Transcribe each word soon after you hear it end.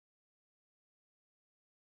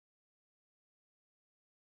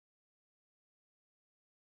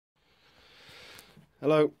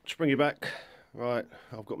Hello, Springy back. Right,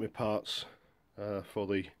 I've got my parts for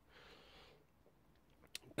the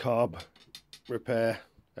carb repair,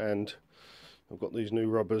 and I've got these new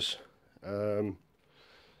rubbers. And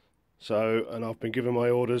I've been given my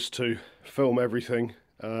orders to film everything.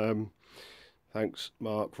 Thanks,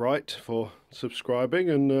 Mark Wright, for subscribing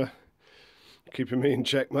and keeping me in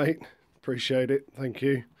check, mate. Appreciate it. Thank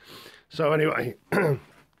you. So anyway,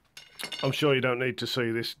 I'm sure you don't need to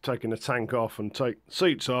see this, taking the tank off and take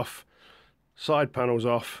seats off, side panels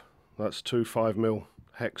off. That's two 5mm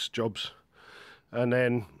hex jobs, and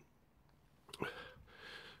then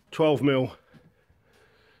 12mm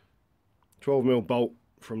bolt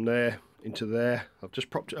from there into there. I've just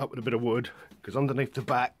propped it up with a bit of wood because underneath the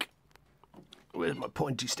back, where's my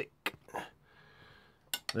pointy stick?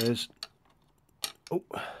 There's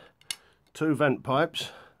two vent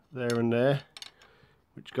pipes there and there,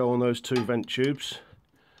 which go on those two vent tubes,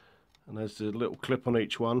 and there's a little clip on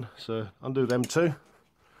each one, so undo them two.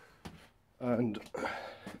 And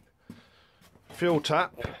fuel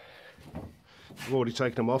tap, I've already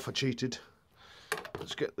taken them off, I cheated.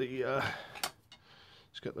 Let's get the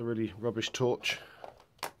really rubbish torch.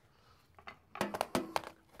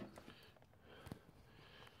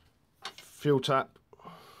 Fuel tap,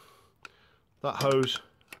 that hose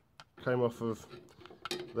came off of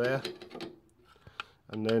there,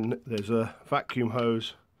 and then there's a vacuum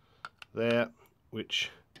hose there which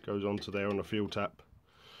goes onto there on the fuel tap,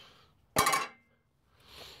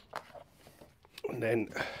 and then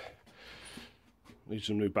need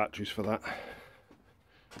some new batteries for that.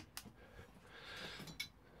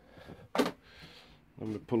 I'm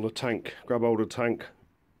going to pull the tank, grab hold of the tank,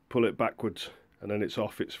 pull it backwards, and then it's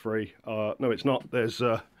off, it's free. No, it's not. There's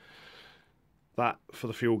that for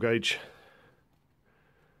the fuel gauge,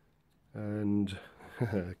 and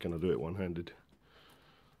can I do it one-handed?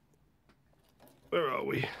 Where are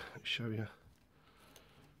we? Let's show you.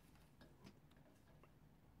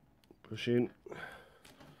 Push in,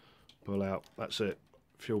 pull out, that's it,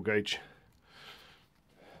 fuel gauge.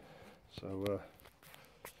 So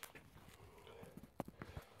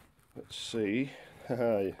let's see.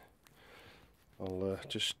 I'll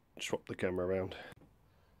just swap the camera around.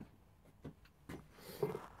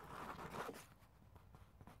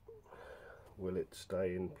 Will it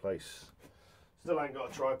stay in place? Still ain't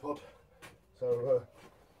got a tripod, so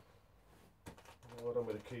well done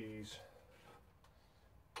with the keys.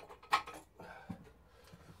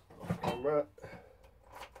 Off camera.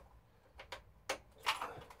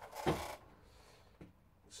 Let's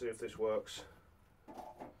see if this works.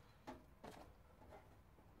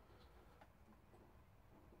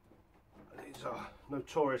 These are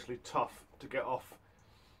notoriously tough to get off,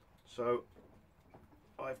 so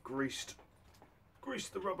I've greased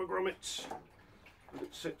the rubber grommets that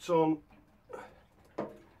it sits on.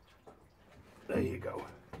 There you go.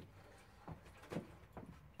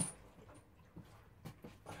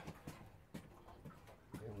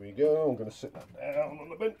 Here we go. I'm going to sit that down on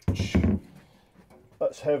the bench.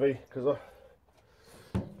 That's heavy because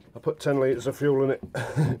I put 10 litres of fuel in it,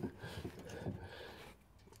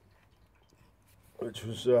 which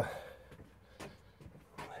was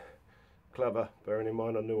clever, bearing in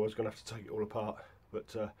mind I knew I was going to have to take it all apart,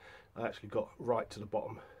 but I actually got right to the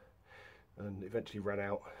bottom and eventually ran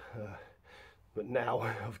out. But now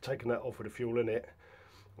I've taken that off with the fuel in it,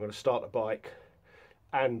 I'm going to start the bike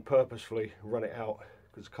and purposefully run it out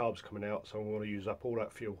because the carb's coming out, so I want to use up all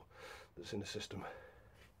that fuel that's in the system.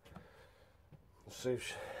 Let's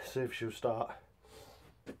see if she'll start.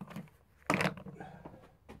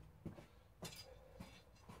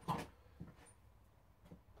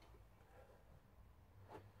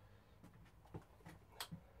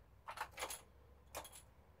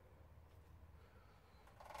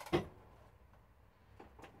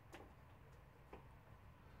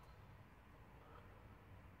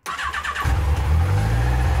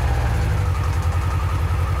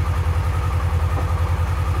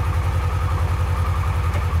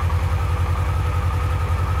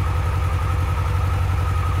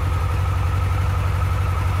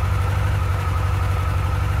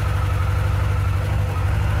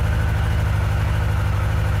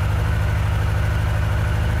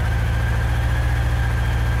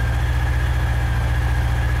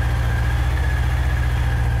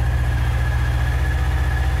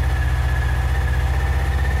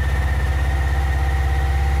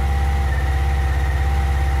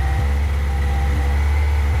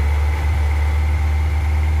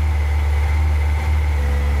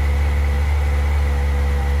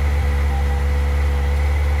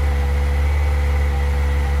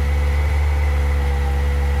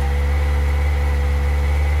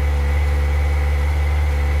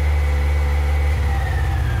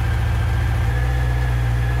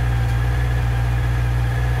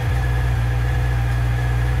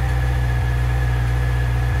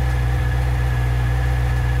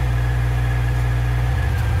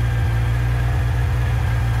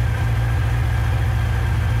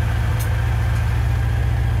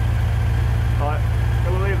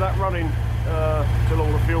 that running till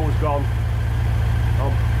all the fuel's gone.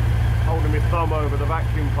 I'm holding my thumb over the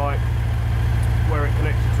vacuum pipe where it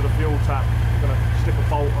connects to the fuel tap. I'm going to stick a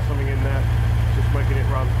bolt or something in there, just making it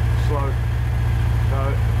run slow. So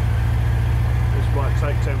this might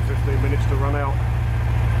take 10-15 minutes to run out.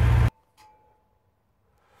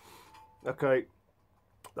 Okay,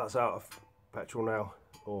 that's out of petrol now,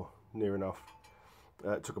 or near enough.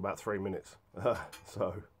 It took about 3 minutes.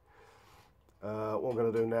 So what I'm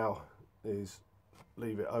going to do now is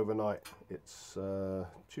leave it overnight. It's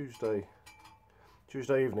Tuesday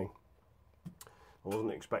evening. I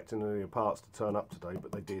wasn't expecting any of the parts to turn up today,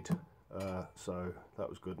 but they did. So that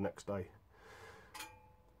was good. Next day.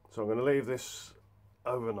 So I'm going to leave this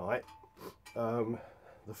overnight. The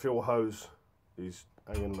fuel hose is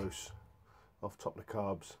hanging loose off top of the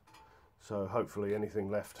carbs, so hopefully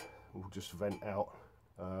anything left will just vent out.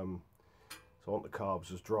 So I want the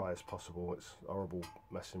carbs as dry as possible. It's horrible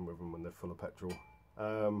messing with them when they're full of petrol.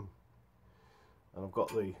 And I've got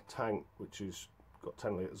the tank, which has got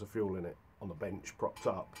 10 litres of fuel in it, on the bench propped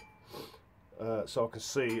up, so I can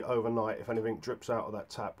see overnight if anything drips out of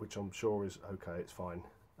that tap, which I'm sure is okay, it's fine.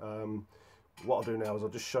 What I'll do now is I'll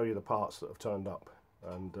just show you the parts that have turned up,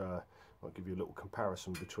 and I'll give you a little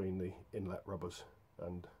comparison between the inlet rubbers,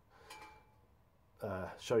 and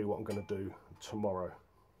show you what I'm going to do tomorrow.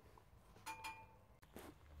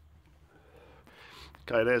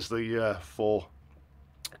 Okay, there's the 4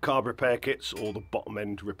 carb repair kits, or the bottom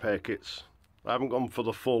end repair kits. I haven't gone for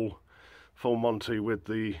the full Monty with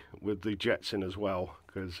the jets in as well,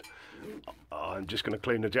 because I'm just going to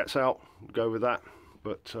clean the jets out and go with that.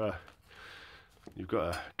 But you've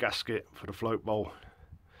got a gasket for the float bowl.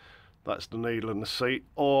 That's the needle and the seat,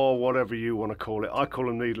 or whatever you want to call it. I call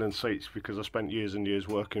them needle and seats because I spent years and years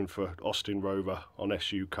working for Austin Rover on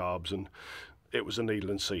SU carbs, and it was a needle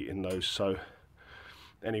and seat in those. So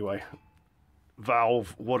anyway,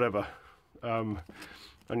 valve, whatever. And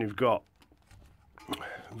you've got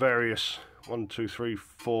various 1, 2, 3,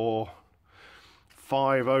 4,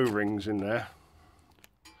 5 O-rings in there.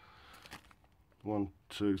 1,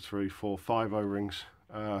 2, 3, 4, 5 O-rings.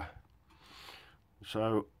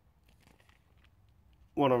 So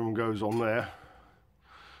one of them goes on there,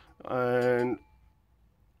 and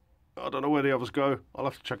I don't know where the others go. I'll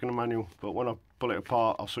have to check in the manual, but when I pull it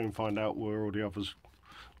apart I'll soon find out where all the others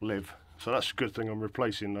live. So that's a good thing I'm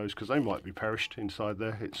replacing those, because they might be perished inside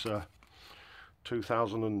there. It's a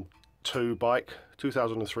 2002 bike,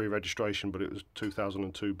 2003 registration, but it was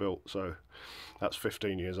 2002 built, so that's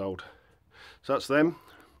 15 years old. So that's them,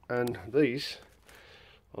 and these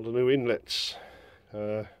are the new inlets.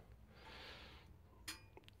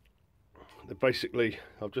 They're basically,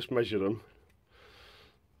 I've just measured them.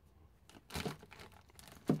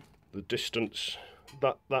 The distance,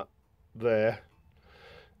 that there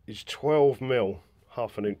is 12 mil,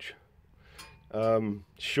 half an inch,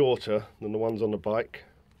 shorter than the ones on the bike,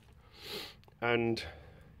 and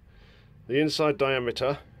the inside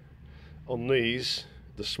diameter on these,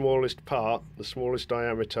 the smallest part, the smallest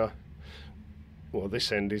diameter, well,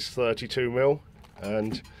 this end is 32 mil,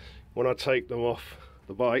 and when I take them off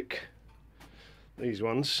the bike, these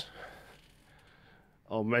ones,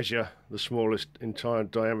 I'll measure the smallest entire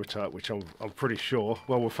diameter, which I'm pretty sure,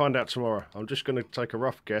 well, we'll find out tomorrow. I'm just going to take a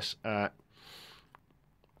rough guess at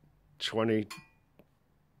 20,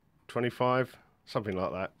 25, something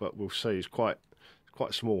like that, but we'll see. It's quite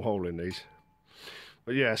a small hole in these.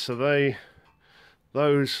 But yeah, so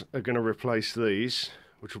those are going to replace these,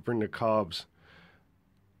 which will bring the carbs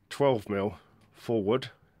 12 mil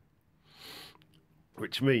forward,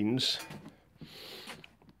 which means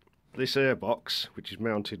this airbox, which is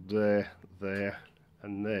mounted there, there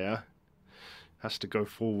and there, has to go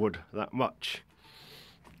forward that much.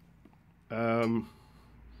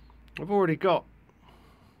 I've already got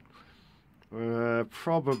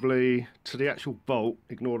probably, to the actual bolt,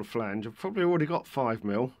 ignore the flange, I've probably already got 5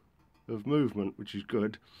 mil of movement, which is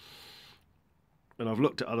good. And I've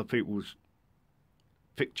looked at other people's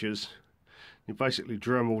pictures. You basically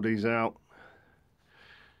Dremel these out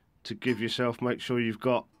to give yourself, make sure you've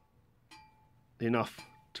got enough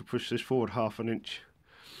to push this forward half an inch.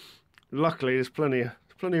 Luckily there's plenty of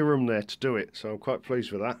room there to do it, so I'm quite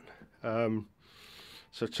pleased with that.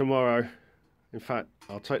 So tomorrow, in fact,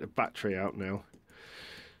 I'll take the battery out now,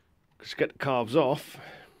 because to get the carbs off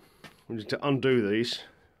we need to undo these,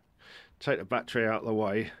 take the battery out of the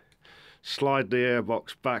way, slide the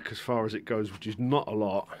airbox back as far as it goes, which is not a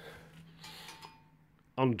lot,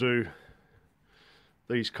 undo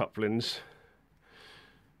these couplings.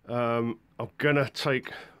 I'm gonna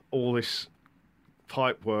take all this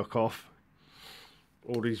pipe work off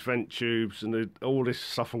all these vent tubes and all this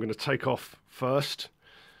stuff I'm going to take off first,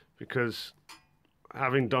 because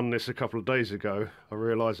having done this a couple of days ago, I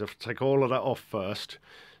realised if I take all of that off first,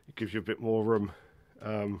 it gives you a bit more room.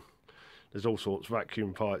 There's all sorts of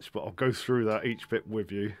vacuum pipes, but I'll go through that each bit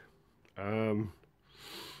with you, and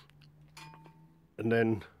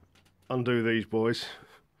then undo these boys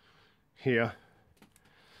here,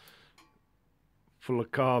 full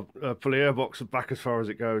of carb, pull the airbox back as far as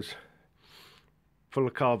it goes, pull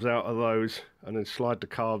the carbs out of those, and then slide the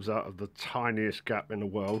carbs out of the tiniest gap in the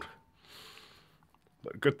world.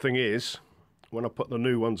 But the good thing is, when I put the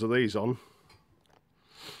new ones of these on,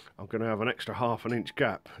 I'm going to have an extra ½ an inch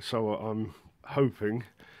gap, so I'm hoping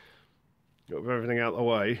that with everything out of the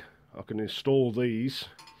way, I can install these,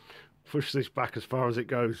 push this back as far as it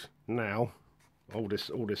goes now. All this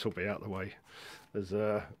will be out of the way. There's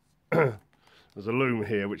a there's a loom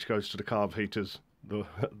here which goes to the carb heaters,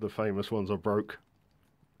 the famous ones I broke.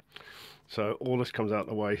 So all this comes out of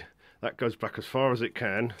the way. That goes back as far as it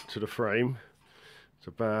can to the frame. It's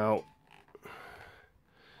about,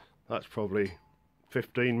 that's probably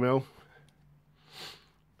 15mm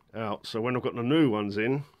out. So when I've got the new ones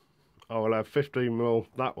in, I will have 15mm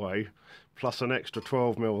that way, plus an extra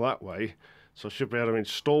 12mm that way. So I should be able to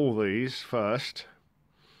install these first,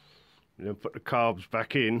 and then put the carbs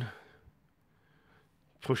back in,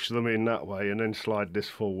 push them in that way, and then slide this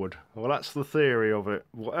forward. Well, that's the theory of it.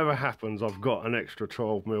 Whatever happens, I've got an extra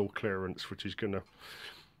 12mm clearance, which is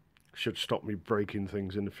should stop me breaking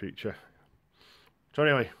things in the future. So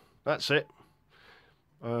anyway, that's it.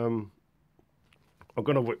 I'm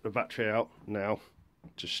going to whip the battery out now,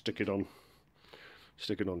 just stick it on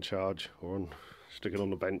charge, or stick it on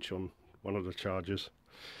the bench on one of the chargers,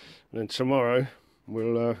 and then tomorrow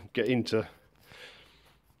we'll get into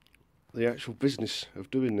the actual business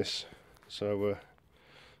of doing this. So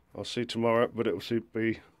I'll see you tomorrow, but it will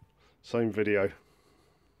be same video.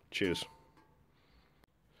 Cheers.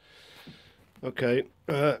 Okay,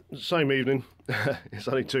 same evening. It's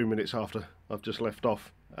only 2 minutes after I've just left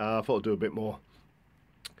off. I thought I'd do a bit more.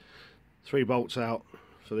 3 bolts out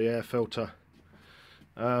for the air filter.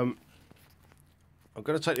 I'm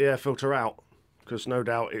going to take the air filter out because no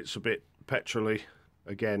doubt it's a bit petrol-y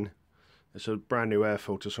again. It's a brand new air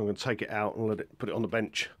filter, so I'm going to take it out and put it on the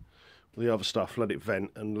bench with the other stuff, let it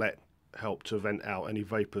vent, and help to vent out any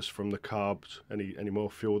vapours from the carbs, any more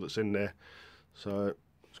fuel that's in there. So I'm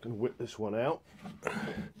just going to whip this one out. If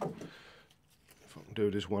I can do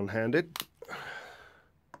this one-handed.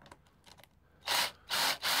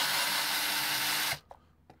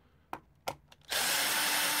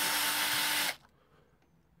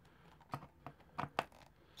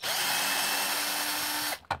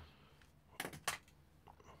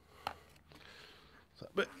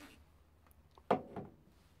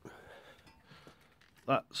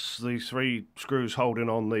 That's the 3 screws holding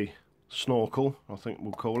on the snorkel, I think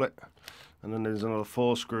we'll call it, and then there's another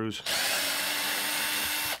 4 screws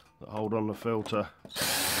that hold on the filter.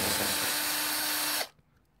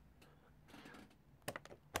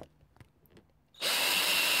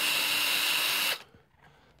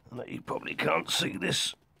 And that you probably can't see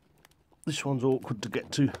this. This one's awkward to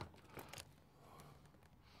get to.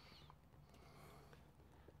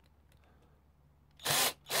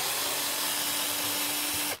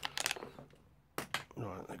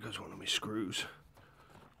 Right, there goes one of my screws.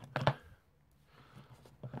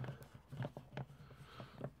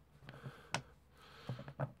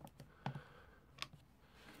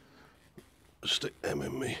 Stick them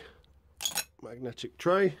in my magnetic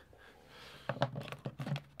tray.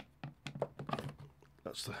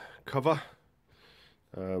 That's the cover.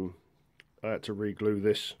 I had to re-glue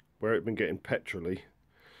this where it had been getting petrol-y.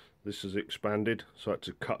 This is expanded, so I had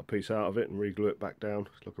to cut a piece out of it and re-glue it back down.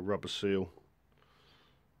 It's like a rubber seal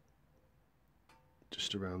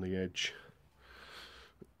just around the edge,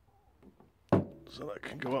 so that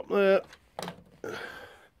can go up there.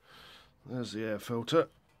 There's the air filter.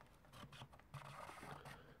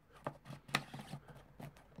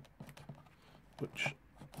 Which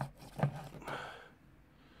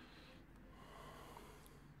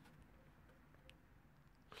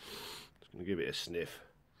just going to give it a sniff.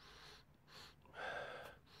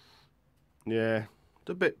 Yeah, it's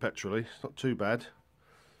a bit petrol-y, it's not too bad.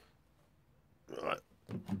 Right,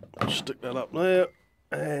 I'll stick that up there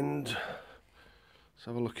and let's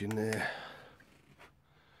have a look in there.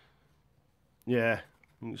 Yeah,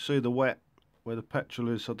 you can see the wet where the petrol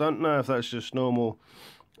is. I don't know if that's just normal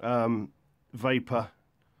vapour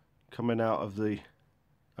coming out of the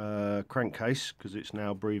crankcase, because it's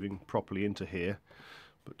now breathing properly into here,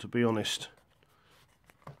 but to be honest,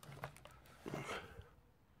 I'm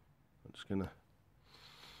just gonna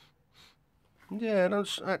Yeah,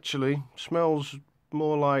 that's actually smells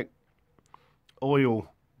more like oil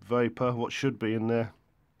vapor, what should be in there,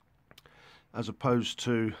 as opposed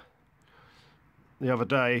to the other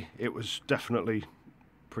day it was definitely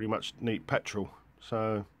pretty much neat petrol.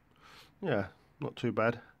 So yeah, not too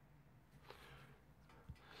bad.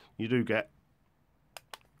 You do get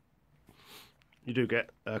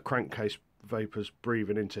crankcase vapors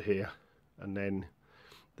breathing into here, and then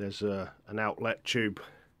there's an outlet tube,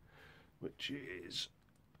 which is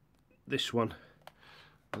this one.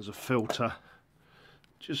 There's a filter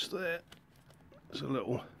just there. There's a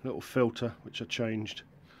little filter which I changed.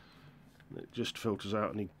 It just filters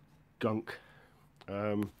out any gunk.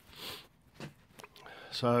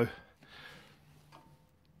 So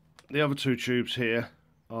the other two tubes here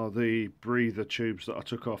are the breather tubes that I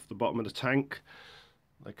took off the bottom of the tank.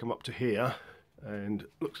 They come up to here, and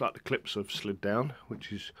looks like the clips have slid down,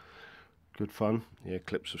 which is good fun. Yeah,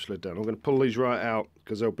 clips have slid down. I'm going to pull these right out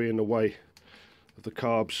because they'll be in the way of the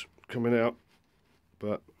carbs coming out,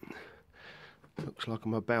 but looks like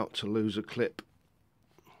I'm about to lose a clip.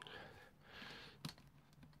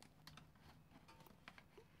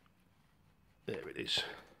 There it is.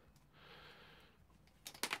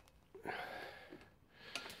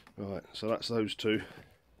 Right, so that's those two.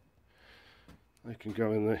 They can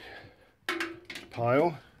go in the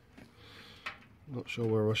pile. Not sure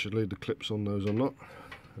where I should leave the clips on those or not.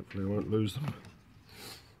 Hopefully I won't lose them.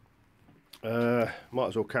 Might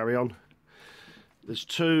as well carry on. There's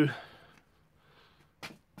two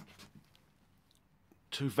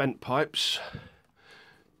vent pipes.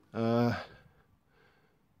 Yeah,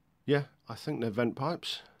 I think they're vent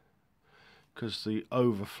pipes, because the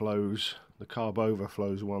overflows, the carb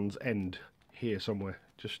overflows ones end here somewhere,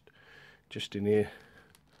 just in here.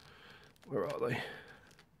 Where are they?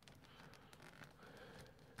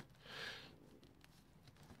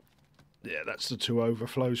 Yeah, that's the two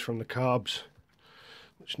overflows from the carbs,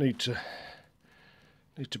 which need to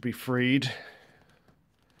be freed.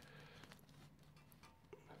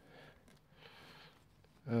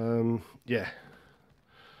 Yeah.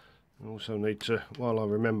 I also need to, while I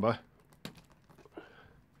remember,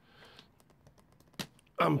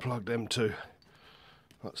 unplug them too.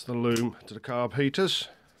 That's the loom to the carb heaters.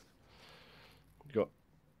 You've got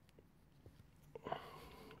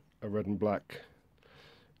a red and black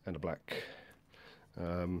and a black.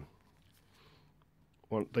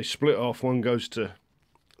 They split off. One goes to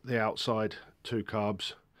the outside two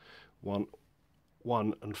carbs, one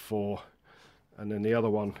and 4, and then the other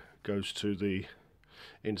one goes to the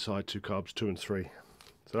inside two carbs, 2 and 3.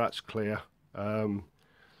 So that's clear.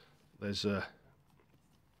 There's a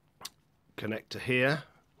connector here,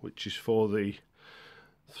 which is for the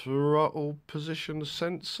throttle position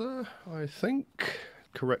sensor, I think.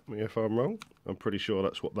 Correct me if I'm wrong. I'm pretty sure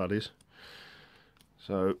that's what that is.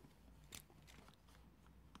 So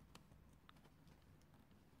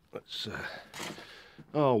let's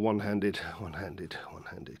oh, one-handed.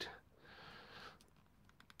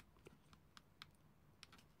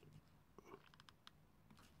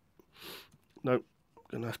 Nope,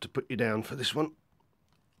 gonna have to put you down for this one.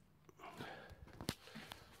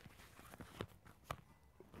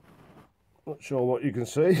 Not sure what you can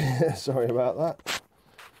see. Sorry about that.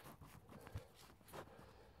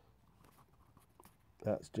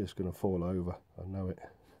 That's just gonna fall over, I know it.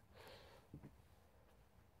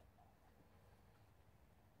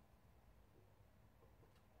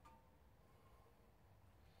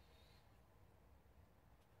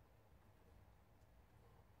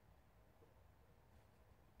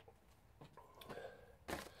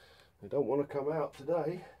 They don't want to come out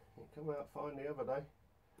today. They come out fine the other day.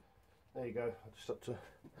 There you go. I just had to,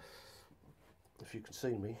 if you can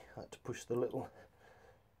see me, I had to push the little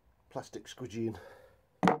plastic squidgy in.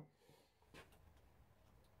 Let's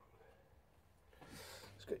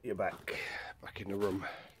get you back in the room.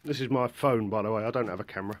 This is my phone, by the way. I don't have a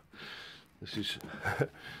camera. This is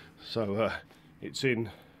so it's in,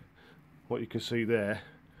 what you can see there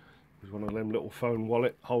is one of them little phone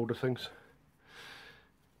wallet holder things.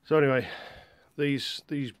 So anyway, these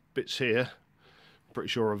bits here, I'm pretty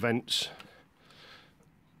sure are vents.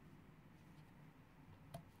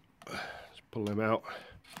 Let's pull them out.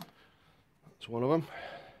 That's one of them.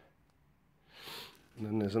 And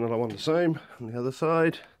then there's another one the same on the other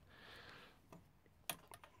side.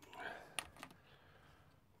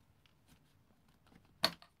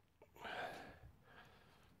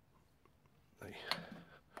 They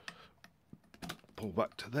pull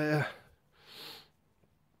back to there.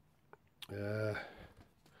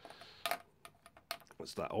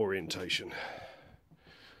 What's that orientation?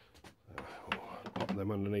 Pop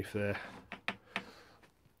them underneath there.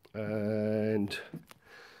 And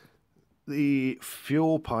the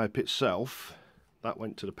fuel pipe itself, that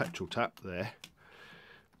went to the petrol tap there.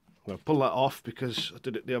 I'm going to pull that off because I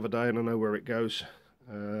did it the other day and I know where it goes.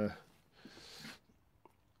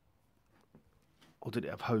 Or did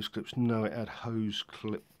it have hose clips? No, it had hose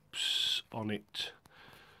clips on it.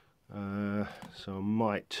 So I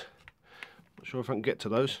might, not sure if I can get to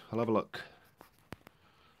those. I'll have a look.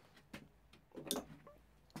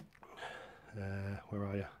 Where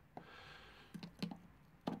are you?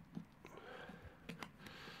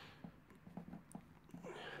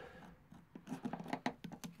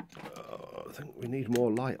 I think we need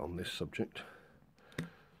more light on this subject.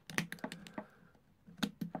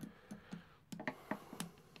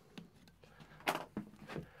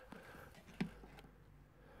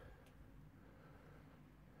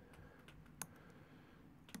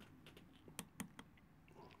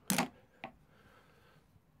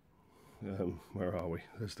 Where are we?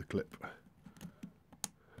 There's the clip.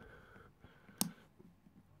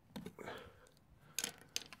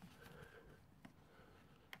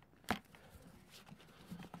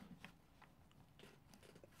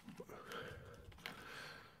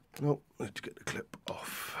 Nope, let's get the clip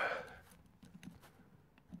off.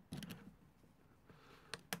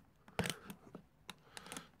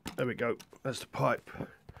 There we go, that's the pipe.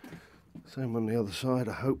 Same on the other side,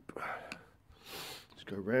 I hope. Let's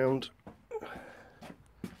go round.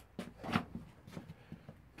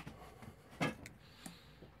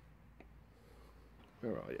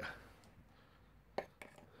 Where are you?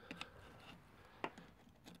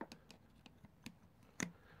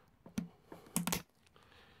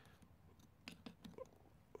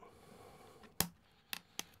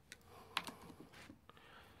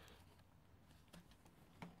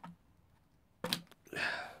 There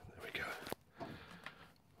we go.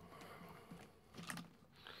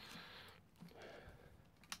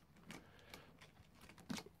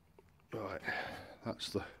 Right, that's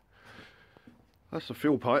the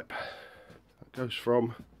fuel pipe that goes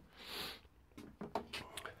from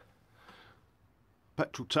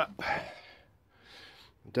petrol tap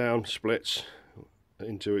down, splits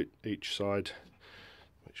into it each side.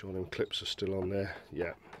 Make sure them clips are still on there.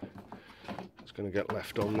 Yeah, it's going to get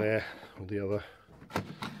left on there with the other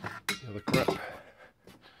crap.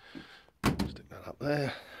 Stick that up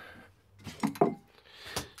there.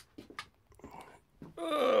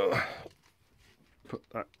 Put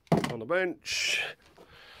that on the bench.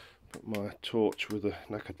 Put my torch with the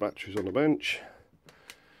knackered batteries on the bench.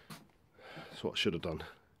 That's what I should have done.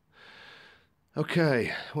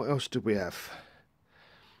 Okay, what else did we have?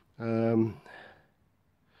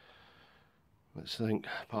 Let's think,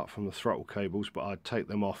 apart from the throttle cables, but I'd take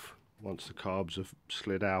them off once the carbs have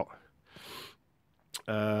slid out.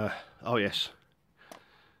 Oh yes,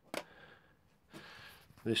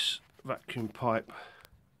 this vacuum pipe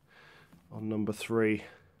on number 3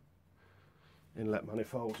 inlet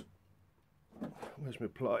manifold. Where's my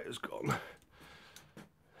pliers gone?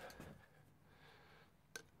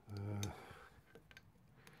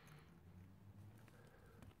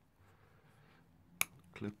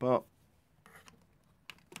 Clip up,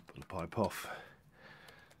 pull the pipe off.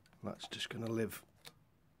 That's just going to live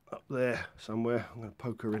up there somewhere. I'm going to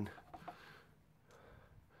poke her in.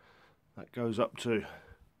 That goes up to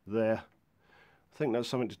there. I think that's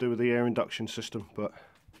something to do with the air induction system, but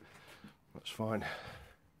that's fine.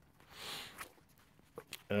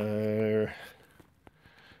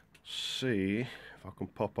 See if I can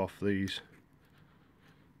pop off these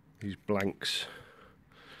blanks.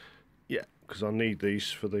 Yeah, because I need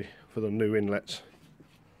these for the new inlets.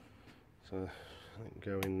 So I can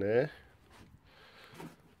go in there.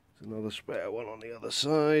 There's another spare one on the other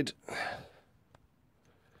side. Go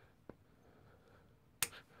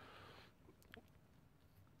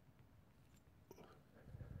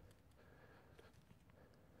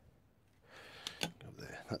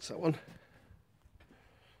there. That's that one.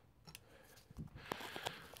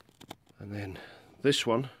 And then this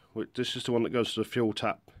one, this is the one that goes to the fuel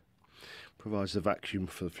tap. Provides the vacuum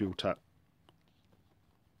for the fuel tap.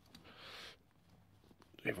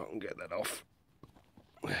 See if I can get that off.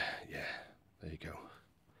 Yeah, there you go.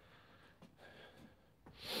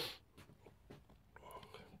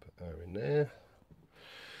 Put her in there.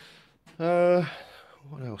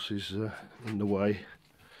 What else is in the way?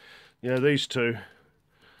 Yeah, these two.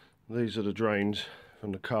 These are the drains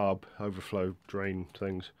from the carb overflow drain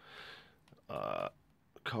things.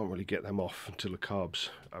 Can't really get them off until the carbs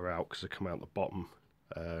are out because they come out the bottom.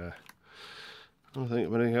 I don't think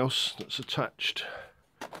of anything else that's attached.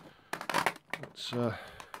 Let's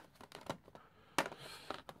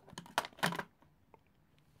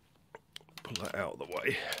pull that out of the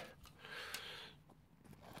way.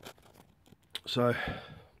 So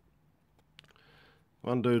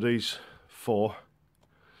undo these 4,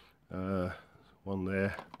 one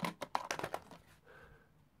there,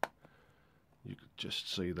 you could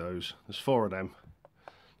just see those, there's 4 of them,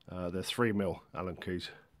 they're 3mm Allen keys,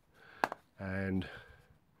 and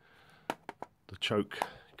the choke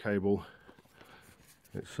cable,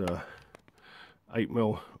 it's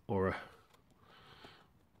 8mm or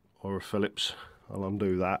a Phillips. I'll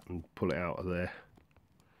undo that and pull it out of there,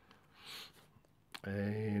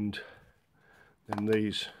 and then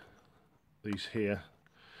these here,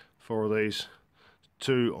 4 of these,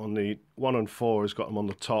 2 on the 1 and 4 has got them on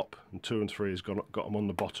the top, and 2 and 3 has got them on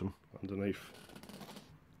the bottom underneath.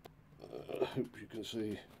 I hope you can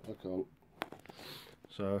see, I can't.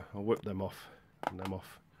 So I'll whip them off, and them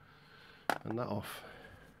off, and that off.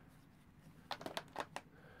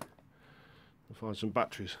 I'll find some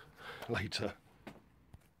batteries later.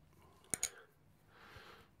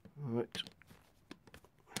 Right.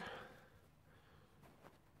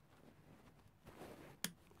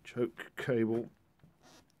 Choke cable,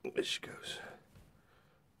 there she goes.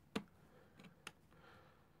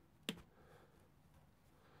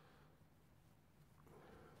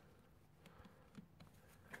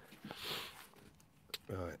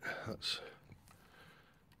 Right, that's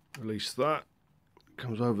release that,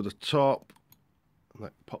 comes over the top, and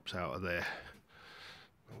that pops out of there.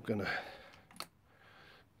 I'm gonna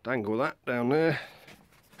dangle that down there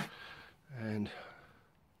and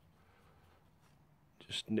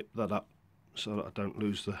just nip that up so that I don't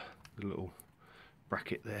lose the little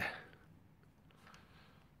bracket there.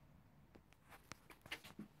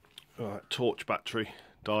 Right, torch battery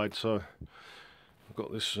died, so I've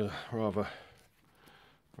got this rather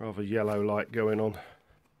yellow light going on,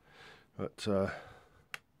 but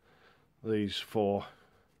these 4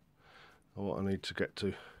 are what I need to get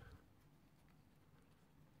to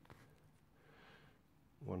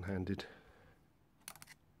one-handed.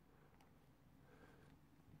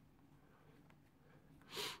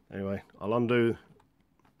 Anyway, I'll undo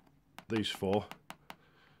these 4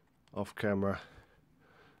 off camera,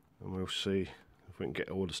 and we'll see if we can get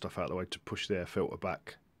all the stuff out of the way to push the air filter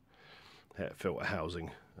back, air filter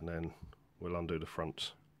housing, and then we'll undo the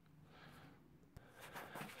fronts.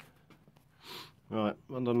 Right,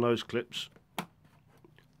 undone those clips,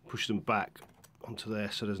 push them back onto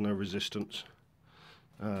there so there's no resistance.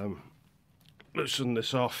 Loosen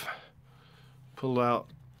this off, pull out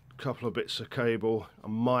a couple of bits of cable. I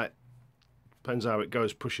might, depends how it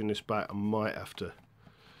goes pushing this back, I might have to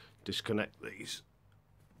disconnect these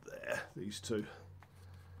there, these 2. In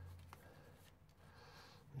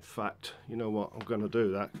fact, you know what, I'm going to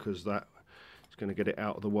do that because that is going to get it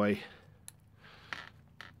out of the way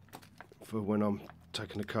for when I'm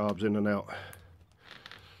taking the carbs in and out.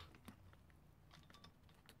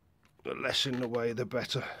 The less in the way, the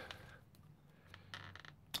better.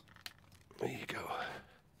 There you go.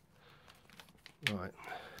 Right,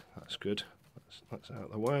 that's good. That's out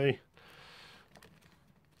of the way.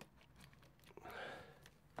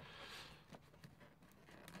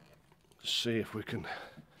 See if we can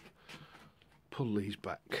pull these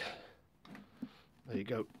back. There you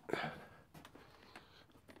go.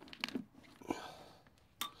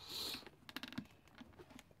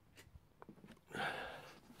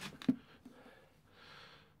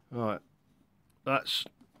 Right, that's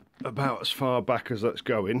about as far back as that's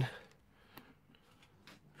going,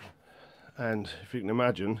 and if you can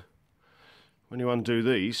imagine, when you undo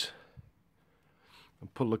these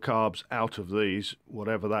and pull the carbs out of these,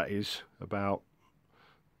 whatever that is, about,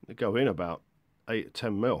 they go in about 8 or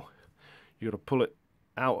 10 mil. You've got to pull it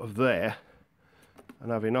out of there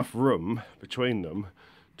and have enough room between them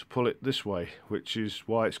to pull it this way, which is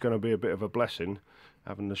why it's going to be a bit of a blessing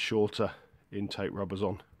having the shorter intake rubbers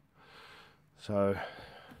on. So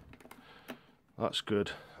that's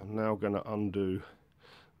good. I'm now going to undo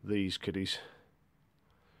these kiddies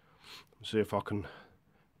and see if I can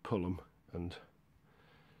pull them and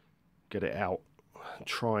get it out.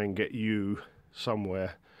 Try and get you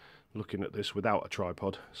somewhere looking at this without a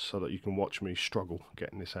tripod so that you can watch me struggle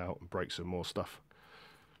getting this out and break some more stuff.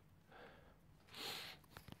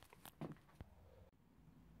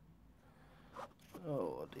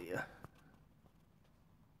 Oh dear.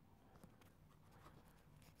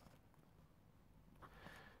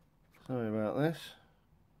 Sorry about this.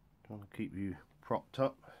 Trying to keep you propped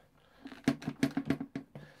up.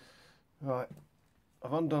 Right,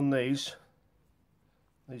 I've undone these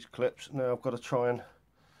clips. Now I've got to try and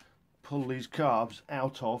pull these carbs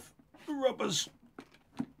out of the rubbers.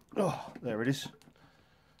 Oh, there it is.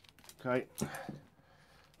 Okay.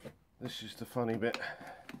 This is the funny bit.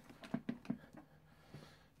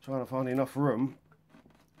 Trying to find enough room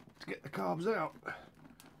to get the carbs out.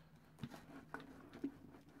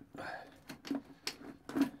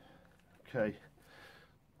 Okay,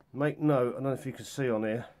 make note, I don't know if you can see on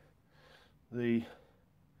here, the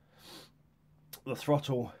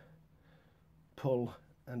throttle pull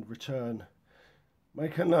and return.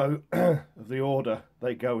 Make a note of the order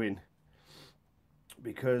they go in,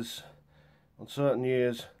 because on certain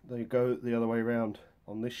years they go the other way around.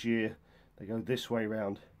 On this year they go this way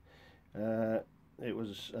round. It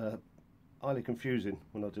was highly confusing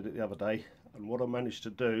when I did it the other day, and what I managed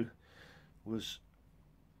to do was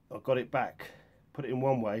I got it back, put it in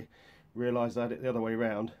one way, realised I had it the other way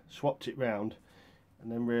round, swapped it round,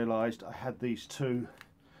 and then realised I had these two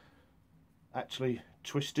actually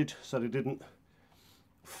twisted so they didn't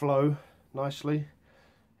flow nicely.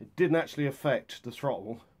 It didn't actually affect the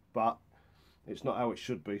throttle, but it's not how it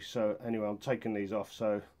should be. So anyway, I'm taking these off,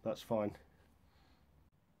 so that's fine.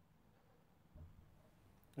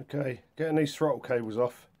 Okay, getting these throttle cables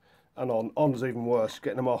off and on's even worse.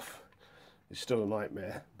 Getting them off is still a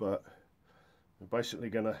nightmare, but we're basically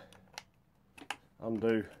going to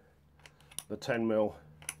undo the 10mm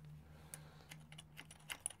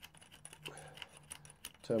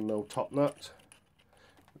top nut,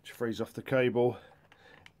 which frees off the cable.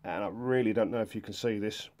 And I really don't know if you can see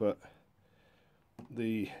this, but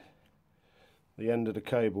the end of the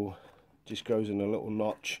cable just goes in a little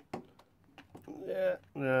notch. Yeah,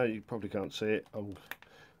 no, you probably can't see it. I'm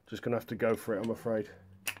just gonna have to go for it, I'm afraid.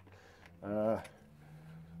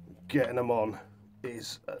 Getting them on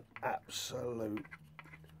is an absolute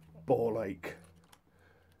ball ache.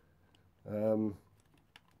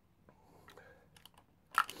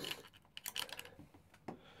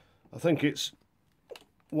 I think it's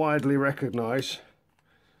widely recognised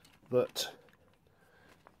that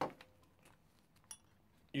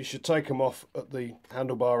you should take them off at the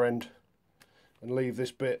handlebar end and leave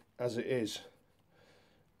this bit as it is,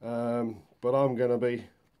 but I'm going to be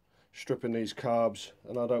stripping these carbs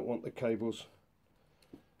and I don't want the cables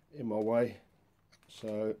in my way.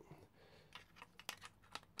 So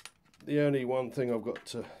the only one thing I've got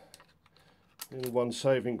to, the only one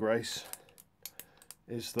saving grace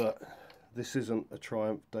is that this isn't a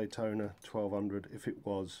Triumph Daytona 1200. If it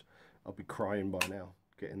was, I'll be crying by now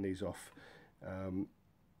getting these off.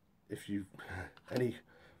 If you any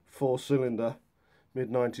 4-cylinder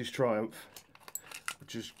mid-90s Triumph,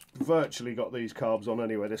 which has virtually got these carbs on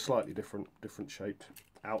anyway, they're slightly different shaped.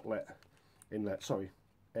 Outlet, inlet, sorry,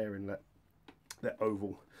 air inlet. They're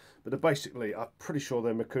oval, but they're basically, I'm pretty sure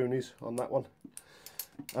they're Mikunis on that one.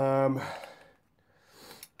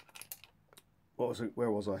 What was it?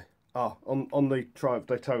 Where was I? On the Triumph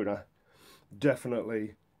Daytona,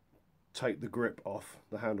 definitely take the grip off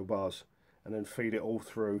the handlebars and then feed it all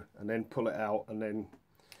through and then pull it out and then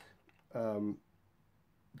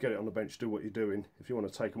get it on the bench, do what you're doing. If you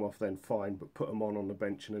want to take them off, then fine, but put them on the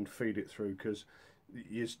bench and then feed it through, because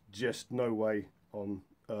there's just no way on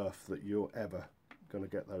earth that you're ever going to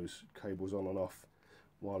get those cables on and off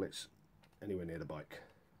while it's anywhere near the bike.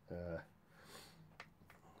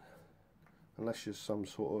 Unless you're some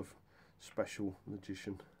sort of special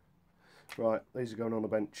magician. Right, these are going on the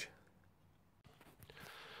bench.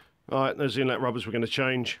 Alright, there's the inlet rubbers we're going to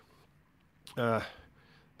change.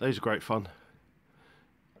 These are great fun.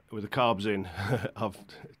 With the carbs in, I've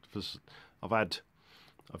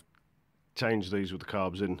changed these with the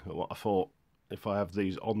carbs in. What I thought, if I have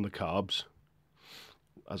these on the carbs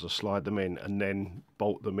as I slide them in and then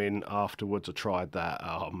bolt them in afterwards, I tried that.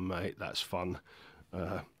 Oh mate, that's fun.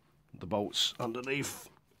 The bolts underneath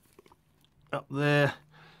up there,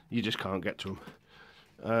 you just can't get to them.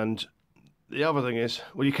 And the other thing is,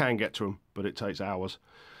 well, you can get to them, but it takes hours.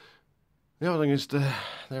 The other thing is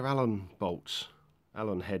they're Allen bolts,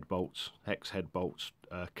 Allen head bolts, hex head bolts,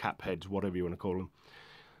 cap heads, whatever you want to call them.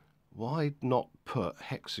 Why not put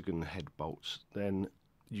hexagon head bolts? Then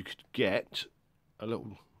you could get a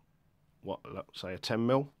little, what, let's say a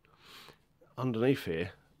 10mm underneath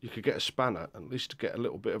here. You could get a spanner, at least to get a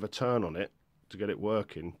little bit of a turn on it to get it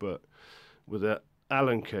working. But with an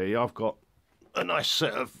Allen key, I've got a nice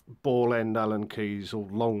set of ball end Allen keys, all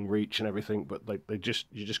long reach and everything, but you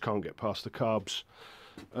just can't get past the carbs.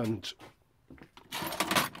 And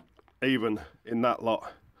even in that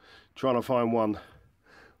lot, trying to find one,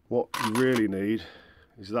 what you really need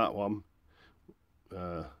is that one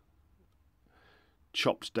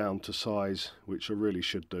chopped down to size, which I really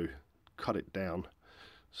should do. Cut it down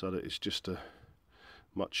so that it's just a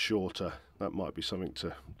much shorter. That might be something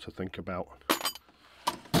to think about.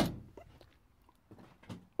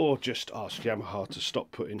 or just ask Yamaha to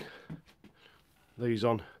stop putting these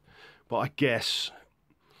on. But I guess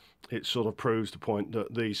it sort of proves the point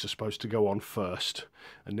that these are supposed to go on first,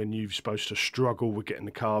 and then you're supposed to struggle with getting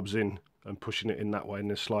the carbs in and pushing it in that way and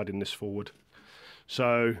then sliding this forward.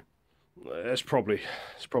 So it's probably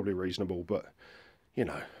reasonable, but you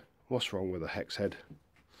know, what's wrong with a hex head?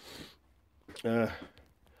 I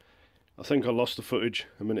think I lost the footage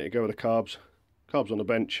a minute ago with the carbs. Carbs on the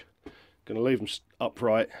bench. Going to leave them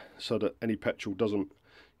upright so that any petrol doesn't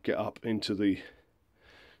get up into the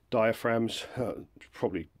diaphragms.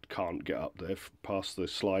 Probably can't get up there past the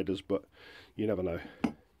sliders, but you never know.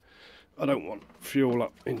 I don't want fuel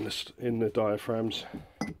up in the diaphragms.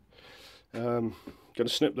 Going to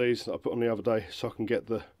snip these that I put on the other day so I can get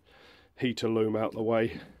the heater loom out the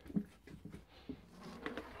way.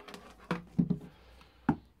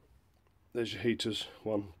 There's your heaters,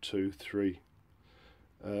 1, 2, 3,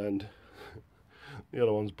 and the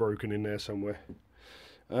other one's broken in there somewhere.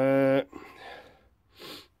 I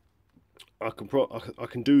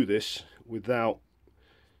can do this without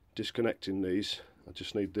disconnecting these. I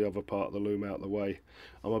just need the other part of the loom out of the way.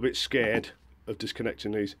 I'm a bit scared of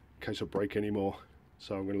disconnecting these in case I break any more,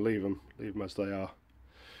 so I'm going to leave them as they are.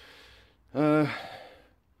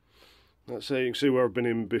 Let's see, you can see where I've been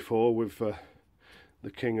in before with the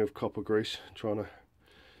king of copper grease, trying to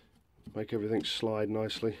make everything slide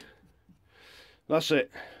nicely. That's it.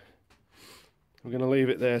 I'm going to leave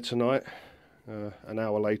it there tonight. An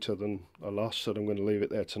hour later than I last said I'm going to leave it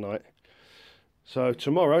there tonight. So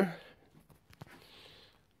tomorrow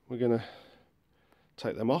we're going to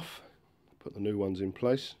take them off, put the new ones in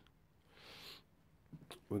place.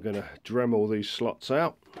 We're going to Dremel these slots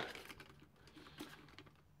out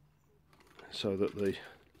so that the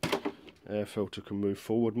air filter can move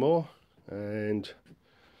forward more, and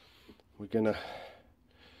we're going to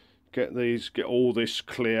get all this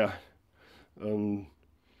clear and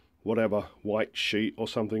whatever white sheet or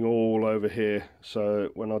something all over here, so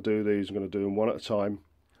when I do these I'm going to do them one at a time,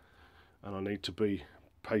 and I need to be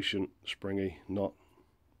patient, springy, not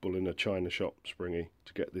bull in a china shop springy,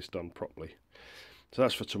 to get this done properly. So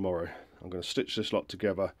that's for tomorrow. I'm going to stitch this lot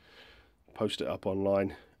together, post it up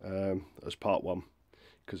online as part 1,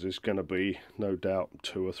 because there's going to be no doubt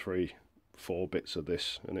 2 or 3, 4 bits of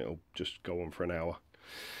this, and it'll just go on for an hour.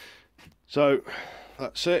 So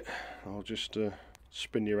that's it. I'll just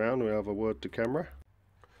spin you around. We'll have a word to camera.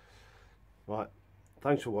 Right,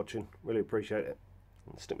 thanks for watching, really appreciate it.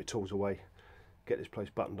 I'll stick my tools away, get this place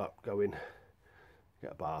buttoned up, go in,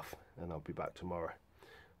 get a bath, and I'll be back tomorrow.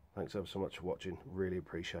 Thanks ever so much for watching, really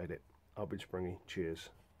appreciate it. I've been Springy, cheers.